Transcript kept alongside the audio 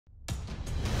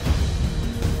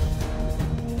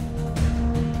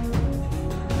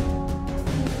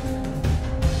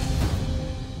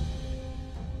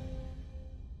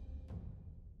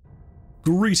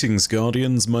Greetings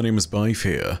Guardians, my name is Bife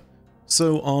here.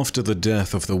 So after the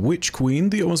death of the Witch Queen,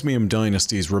 the Osmium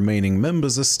dynasty's remaining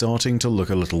members are starting to look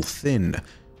a little thin.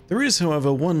 There is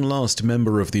however one last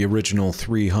member of the original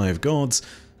 3 Hive Gods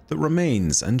that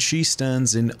remains, and she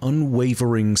stands in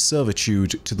unwavering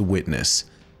servitude to the Witness.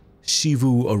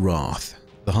 Xivu Arath,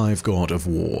 the Hive God of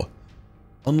War.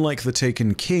 Unlike the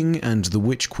Taken King and the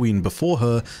Witch Queen before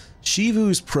her,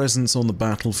 Xivu's presence on the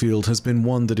battlefield has been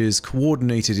one that is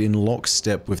coordinated in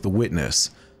lockstep with the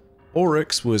Witness.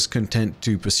 Oryx was content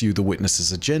to pursue the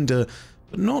Witness's agenda,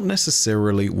 but not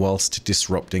necessarily whilst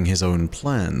disrupting his own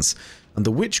plans, and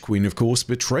the Witch Queen of course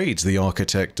betrayed the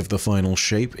architect of the final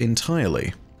shape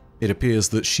entirely. It appears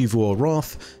that Xivu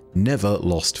Arath never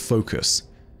lost focus.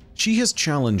 She has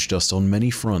challenged us on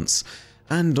many fronts,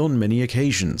 and on many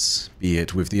occasions, be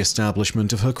it with the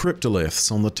establishment of her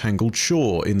cryptoliths on the Tangled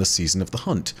Shore in the Season of the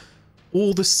Hunt,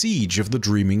 or the siege of the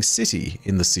Dreaming City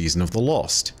in the Season of the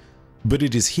Lost. But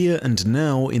it is here and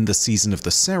now in the Season of the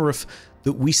Seraph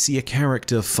that we see a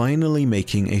character finally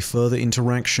making a further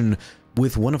interaction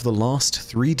with one of the last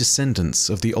 3 descendants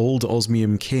of the old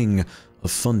Osmium King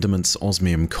of Fundament's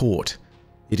Osmium Court.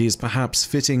 It is perhaps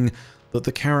fitting that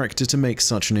the character to make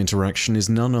such an interaction is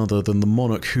none other than the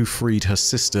monarch who freed her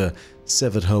sister,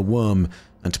 severed her worm,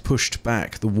 and pushed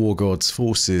back the War God's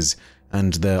forces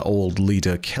and their old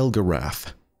leader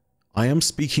Kel'Garath. I am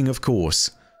speaking, of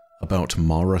course, about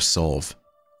Mara Sov.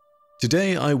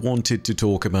 Today I wanted to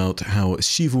talk about how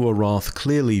Xivu Arath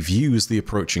clearly views the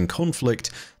approaching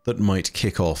conflict that might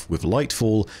kick off with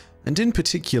Lightfall, and in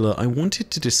particular I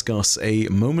wanted to discuss a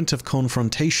moment of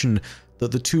confrontation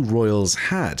that the 2 royals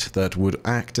had that would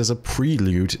act as a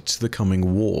prelude to the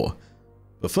coming war.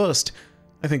 But first,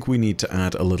 I think we need to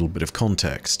add a little bit of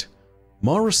context.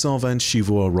 Mara Sov and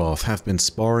Xivu Arath have been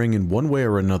sparring in one way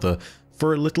or another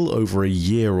for a little over a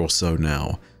year or so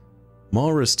now.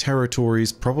 Mara's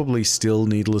territories probably still,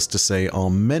 needless to say,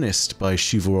 are menaced by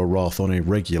Xivu Arath on a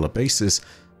regular basis,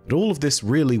 but all of this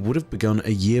really would have begun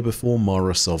a year before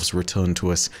Mara Sov's return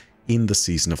to us in the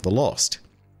Season of the Lost.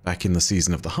 Back in the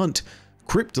Season of the Hunt,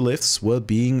 cryptoliths were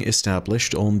being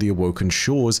established on the Awoken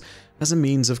shores as a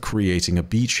means of creating a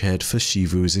beachhead for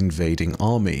Xivu's invading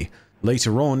army.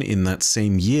 Later on in that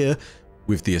same year,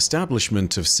 with the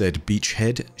establishment of said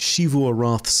beachhead, Xivu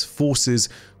Arath's forces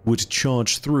would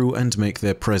charge through and make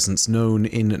their presence known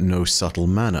in no subtle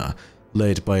manner,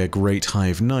 led by a great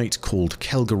hive knight called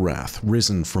Kel'Garath,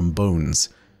 risen from bones.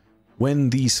 When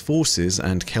these forces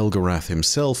and Kel'Garath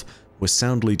himself were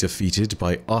soundly defeated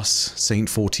by us, Saint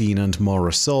 14 and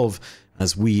Mara Sov,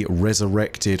 as we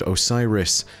resurrected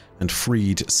Osiris and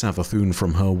freed Savathun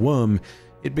from her worm,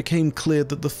 it became clear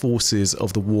that the forces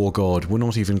of the War God were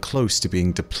not even close to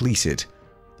being depleted.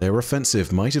 Their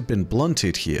offensive might have been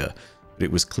blunted here, but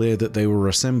it was clear that they were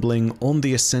assembling on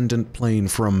the Ascendant Plane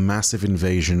for a massive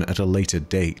invasion at a later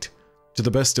date. To the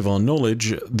best of our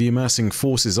knowledge, the amassing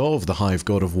forces of the Hive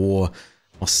God of War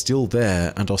are still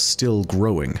there and are still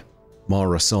growing.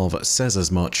 Mara Sov says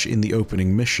as much in the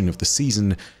opening mission of the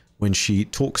season when she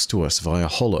talks to us via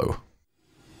Holo.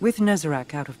 With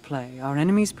Nezarec out of play, our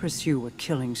enemies pursue a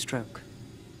killing stroke.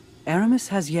 Aramis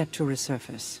has yet to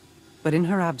resurface, but in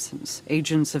her absence,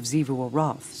 agents of Xivu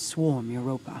Arath swarm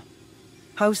Europa.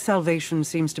 House Salvation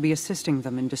seems to be assisting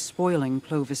them in despoiling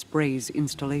Plovis Bray's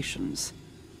installations.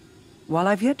 While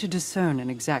I've yet to discern an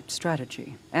exact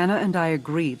strategy, Anna and I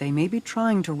agree they may be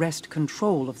trying to wrest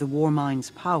control of the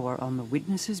Warmind's power on the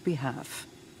Witness's behalf.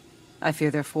 I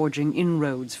fear they're forging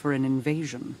inroads for an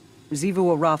invasion.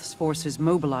 Xivu Arath's forces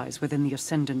mobilize within the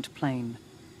Ascendant Plane.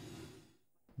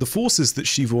 The forces that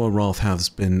Xivu Arath has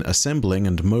been assembling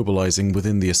and mobilizing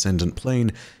within the Ascendant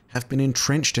Plane have been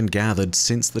entrenched and gathered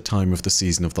since the time of the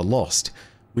Season of the Lost,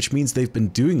 which means they've been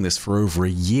doing this for over a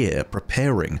year,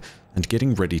 preparing and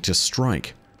getting ready to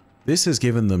strike. This has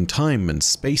given them time and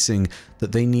spacing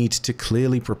that they need to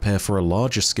clearly prepare for a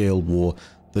larger scale war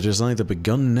that has either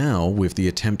begun now with the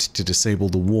attempt to disable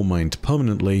the Warmind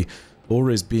permanently, or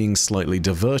is being slightly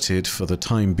diverted for the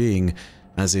time being,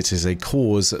 as it is a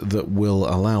cause that will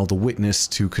allow the Witness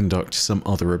to conduct some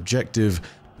other objective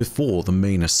before the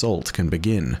main assault can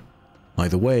begin.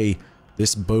 Either way,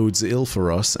 this bodes ill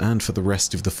for us and for the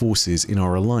rest of the forces in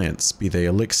our alliance, be they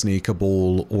Elixni,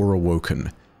 Cabal, or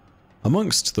Awoken.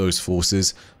 Amongst those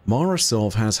forces, Mara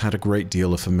Sov has had a great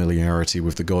deal of familiarity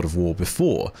with the God of War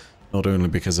before, not only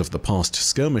because of the past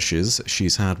skirmishes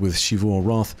she's had with Xivu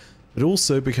Arath, but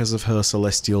also because of her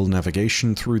celestial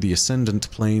navigation through the Ascendant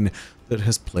Plane that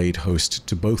has played host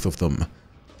to both of them.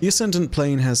 The Ascendant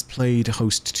Plane has played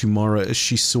host to Mara as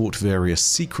she sought various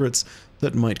secrets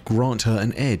that might grant her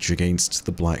an edge against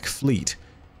the Black Fleet.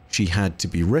 She had to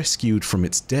be rescued from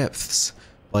its depths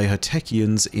by her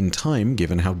Techians in time,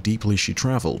 given how deeply she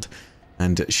traveled,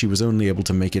 and she was only able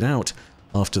to make it out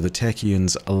after the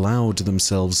Techians allowed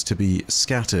themselves to be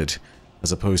scattered,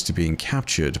 as opposed to being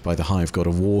captured by the Hive God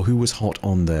of War, who was hot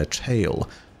on their tail.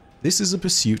 This is a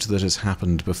pursuit that has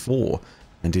happened before,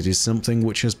 and it is something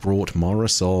which has brought Mara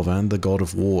Sov and the God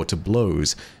of War to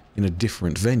blows in a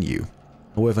different venue.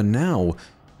 However, now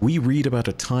we read about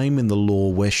a time in the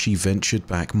lore where she ventured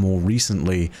back more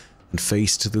recently and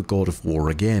faced the God of War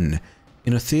again,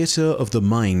 in a theatre of the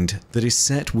mind that is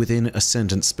set within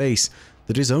Ascendant space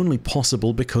that is only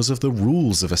possible because of the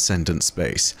rules of Ascendant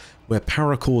space, where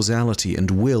paracausality and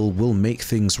will make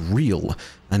things real,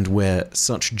 and where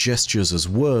such gestures as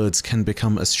words can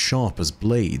become as sharp as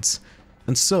blades.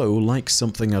 And so, like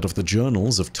something out of the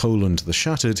journals of Toland the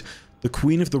Shattered, the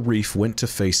Queen of the Reef went to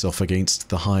face off against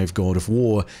the Hive God of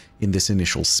War in this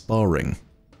initial sparring.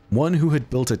 One who had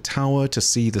built a tower to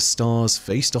see the stars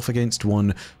faced off against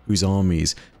one whose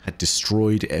armies had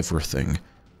destroyed everything.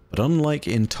 But unlike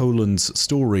in Toland's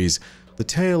stories, the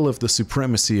tale of the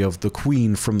supremacy of the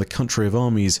Queen from the country of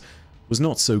armies was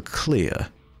not so clear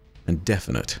and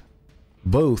definite.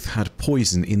 Both had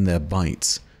poison in their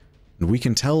bites, and we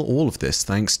can tell all of this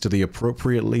thanks to the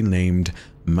appropriately named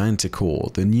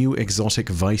Manticore, the new exotic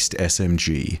Viced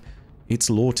SMG. Its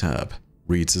lore tab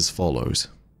reads as follows.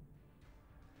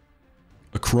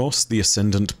 Across the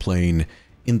Ascendant Plane,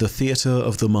 in the theatre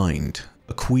of the mind,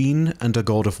 a queen and a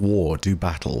god of war do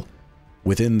battle.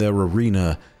 Within their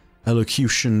arena,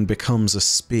 elocution becomes a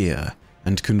spear,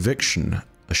 and conviction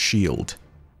a shield.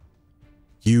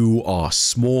 You are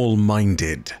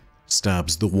small-minded,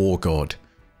 stabs the war god.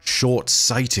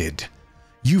 Short-sighted.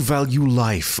 You value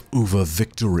life over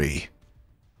victory.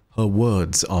 Her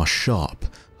words are sharp,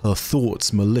 her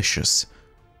thoughts malicious.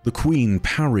 The queen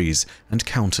parries and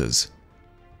counters.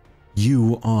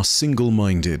 You are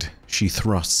single-minded, she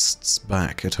thrusts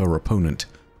back at her opponent.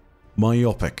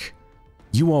 Myopic.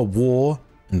 You are war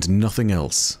and nothing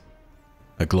else.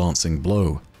 A glancing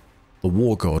blow. The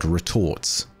war god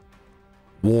retorts.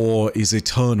 War is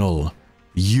eternal.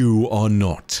 You are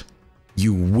not.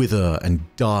 You wither and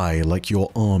die like your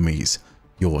armies,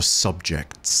 your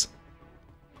subjects.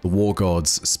 The war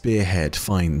god's spearhead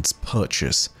finds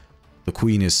purchase. The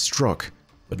queen is struck,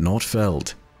 but not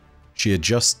felled. She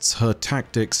adjusts her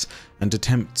tactics and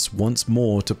attempts once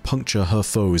more to puncture her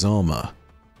foe's armor.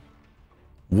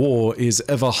 War is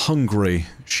ever hungry,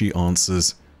 she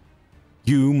answers.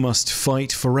 You must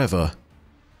fight forever,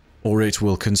 or it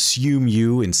will consume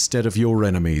you instead of your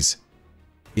enemies.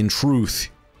 In truth,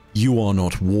 you are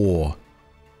not war,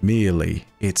 merely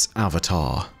its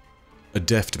avatar. A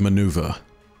deft maneuver.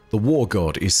 The war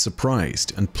god is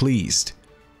surprised and pleased.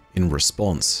 In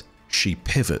response, she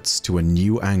pivots to a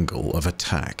new angle of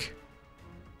attack.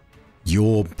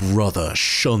 Your brother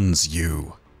shuns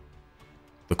you.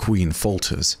 The queen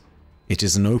falters. It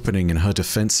is an opening in her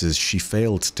defenses she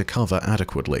failed to cover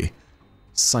adequately.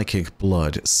 Psychic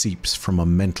blood seeps from a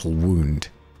mental wound.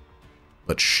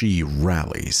 But she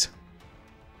rallies.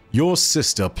 Your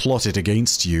sister plotted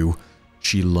against you.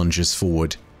 She lunges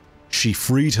forward. She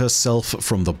freed herself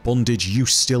from the bondage you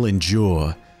still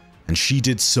endure, and she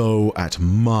did so at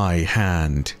my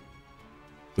hand.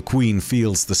 The queen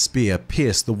feels the spear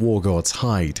pierce the war god's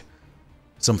hide.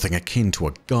 Something akin to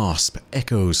a gasp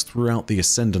echoes throughout the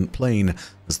Ascendant Plane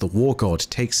as the war god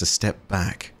takes a step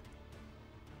back.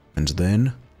 And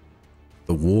then,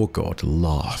 the war god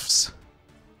laughs.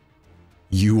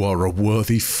 You are a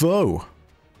worthy foe,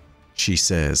 she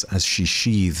says as she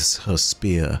sheathes her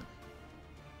spear.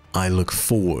 I look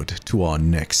forward to our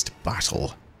next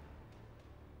battle.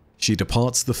 She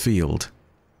departs the field.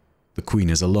 The queen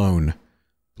is alone,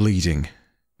 bleeding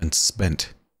and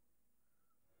spent.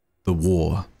 The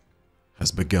war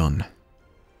has begun.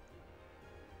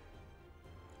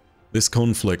 This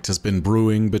conflict has been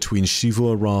brewing between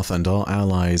Xivu Arath and our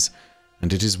allies,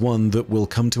 and it is one that will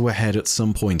come to a head at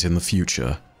some point in the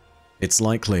future. It's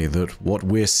likely that what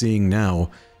we're seeing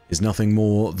now is nothing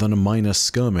more than a minor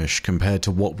skirmish compared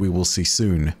to what we will see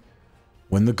soon.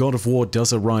 When the God of War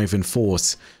does arrive in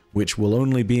force, which will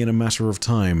only be in a matter of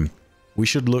time, we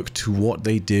should look to what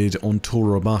they did on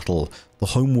Tora Battle, the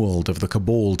homeworld of the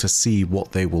Cabal, to see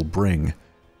what they will bring.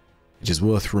 It is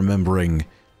worth remembering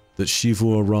that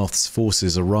Xivu Arath's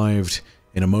forces arrived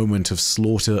in a moment of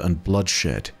slaughter and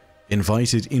bloodshed,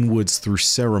 invited inwards through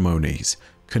ceremonies,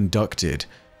 conducted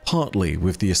partly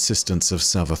with the assistance of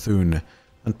Savathun,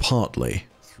 and partly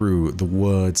through the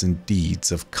words and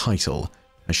deeds of Keitel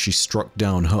as she struck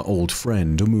down her old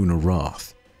friend Queen Mara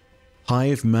Sov.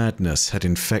 Hive madness had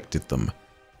infected them,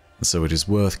 and so it is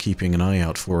worth keeping an eye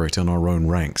out for it in our own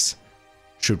ranks.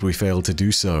 Should we fail to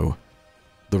do so,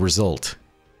 the result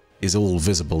is all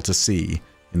visible to see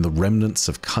in the remnants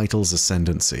of Keitel's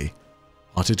ascendancy.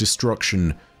 Utter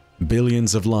destruction,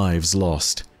 billions of lives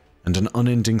lost, and an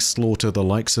unending slaughter the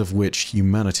likes of which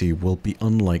humanity will be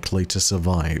unlikely to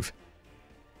survive.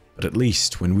 But at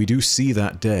least when we do see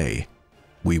that day,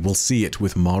 we will see it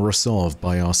with Mara Sov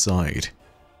by our side,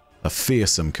 a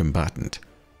fearsome combatant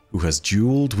who has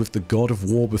dueled with the god of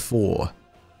war before,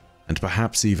 and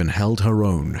perhaps even held her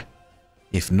own,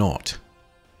 if not,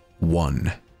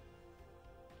 won.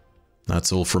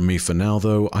 That's all from me for now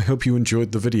though. I hope you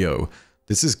enjoyed the video.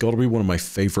 This has got to be one of my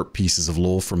favorite pieces of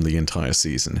lore from the entire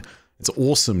season. It's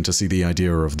awesome to see the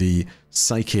idea of the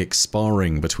psychic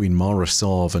sparring between Mara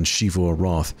Sov and Xivu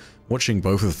Arath, watching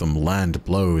both of them land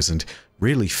blows and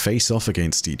really face off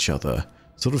against each other,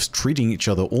 sort of treating each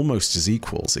other almost as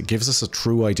equals. It gives us a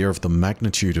true idea of the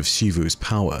magnitude of Xivu's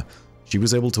power. She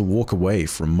was able to walk away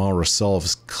from Mara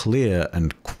Sov's clear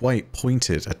and quite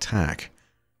pointed attack.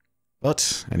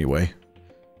 But anyway,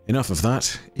 enough of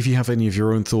that. If you have any of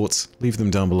your own thoughts, leave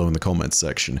them down below in the comments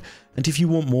section. And if you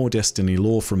want more Destiny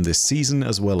lore from this season,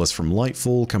 as well as from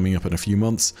Lightfall coming up in a few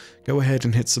months, go ahead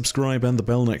and hit subscribe and the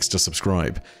bell next to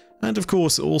subscribe. And of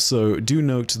course, also, do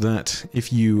note that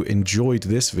if you enjoyed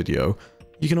this video,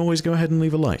 you can always go ahead and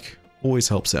leave a like. Always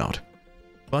helps out.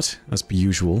 But, as per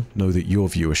usual, know that your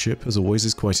viewership, as always,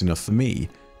 is quite enough for me.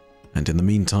 And in the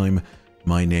meantime,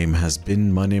 my name is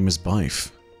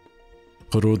Bife.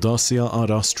 Rodacia ad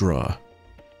Astra.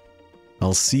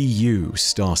 I'll see you,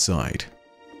 Starside.